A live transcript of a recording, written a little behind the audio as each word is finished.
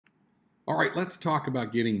All right, let's talk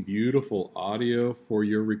about getting beautiful audio for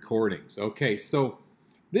your recordings. Okay, so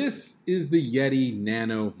this is the Yeti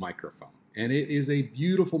Nano microphone, and it is a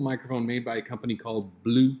beautiful microphone made by a company called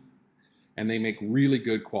Blue, and they make really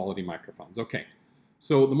good quality microphones. Okay,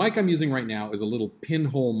 so the mic I'm using right now is a little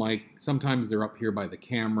pinhole mic. Sometimes they're up here by the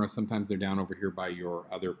camera, sometimes they're down over here by your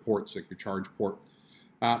other ports, like your charge port.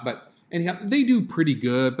 But anyhow, they do pretty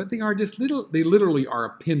good, but they are just they literally are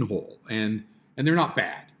a pinhole, and they're not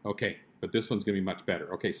bad. Okay, but this one's going to be much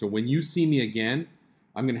better. Okay, so when you see me again,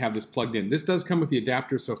 I'm going to have this plugged in. This does come with the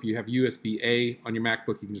adapter, so if you have USB-A on your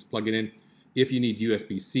MacBook, you can just plug it in. If you need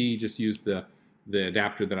USB-C, just use the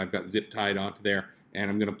adapter that I've got zip tied onto there,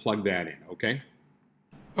 and I'm going to plug that in, okay?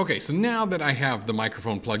 Okay, so now that I have the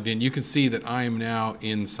microphone plugged in, you can see that I am now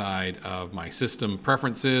inside of my system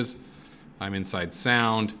preferences. I'm inside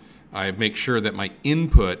sound. I make sure that my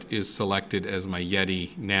input is selected as my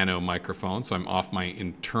Yeti Nano microphone, so I'm off my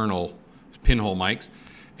internal pinhole mics.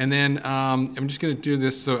 And then I'm just going to do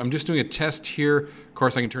this, so I'm just doing a test here. Of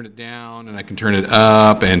course, I can turn it down and I can turn it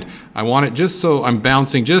up, and I want it just so I'm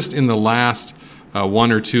bouncing just in the last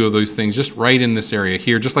one or two of those things, just right in this area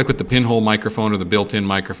here, just like with the pinhole microphone or the built-in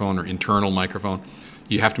microphone or internal microphone.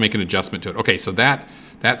 You have to make an adjustment to it. Okay, so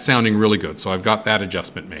that's sounding really good, so I've got that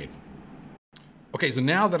adjustment made. Okay, so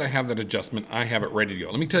now that I have that adjustment, I have it ready to go.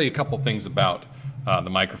 Let me tell you a couple things about the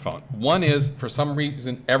microphone. One is, for some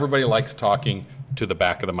reason, everybody likes talking to the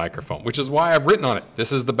back of the microphone, which is why I've written on it,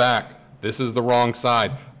 this is the back, this is the wrong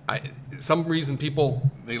side. Some reason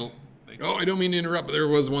people, they oh, I don't mean to interrupt, but there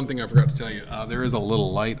was one thing I forgot to tell you. There is a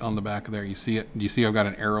little light on the back of there. You see it? Do you see I've got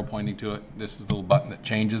an arrow pointing to it? This is the little button that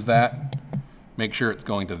changes that. Make sure it's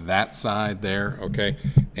going to that side there, okay?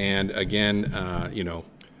 And again, you know,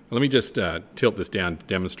 let me just tilt this down to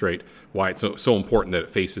demonstrate why it's so important that it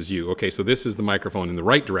faces you. Okay, so this is the microphone in the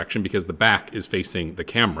right direction because the back is facing the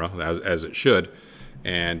camera, as it should.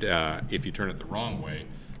 And if you turn it the wrong way,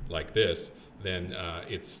 like this, then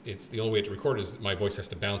it's the only way to record is my voice has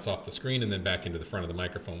to bounce off the screen and then back into the front of the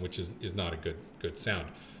microphone, which is not a good sound.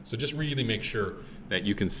 So just really make sure that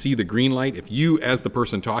you can see the green light. If you, as the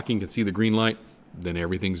person talking, can see the green light, then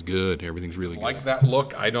everything's good. Everything's really good. Like that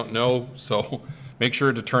look, I don't know, so make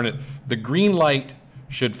sure to turn it. The green light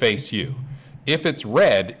should face you. If it's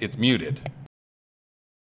red, it's muted.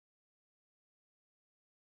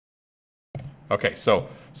 Okay, so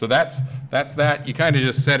that's that. You kind of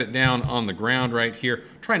just set it down on the ground right here.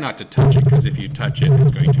 Try not to touch it, because if you touch it,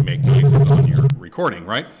 it's going to make noises on your recording,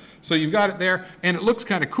 right? So you've got it there, and it looks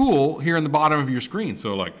kind of cool here in the bottom of your screen.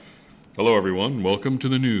 So like, hello everyone, welcome to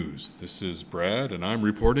the news. This is Brad, and I'm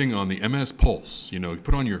reporting on the MS Pulse. You know, you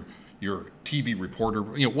put on your TV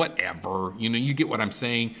reporter, you know, whatever, you know, you get what I'm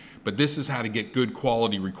saying. But this is how to get good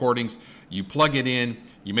quality recordings. You plug it in,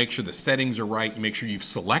 you make sure the settings are right, you make sure you've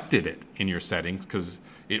selected it in your settings, because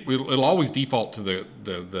it'll always default to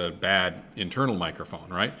the bad internal microphone,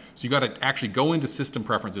 right? So you got to actually go into system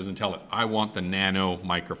preferences and tell it, I want the Nano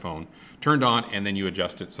microphone turned on, and then you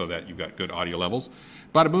adjust it so that you've got good audio levels.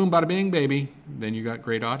 Bada boom, bada bing, baby. Then you got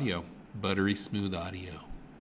great audio, buttery smooth audio.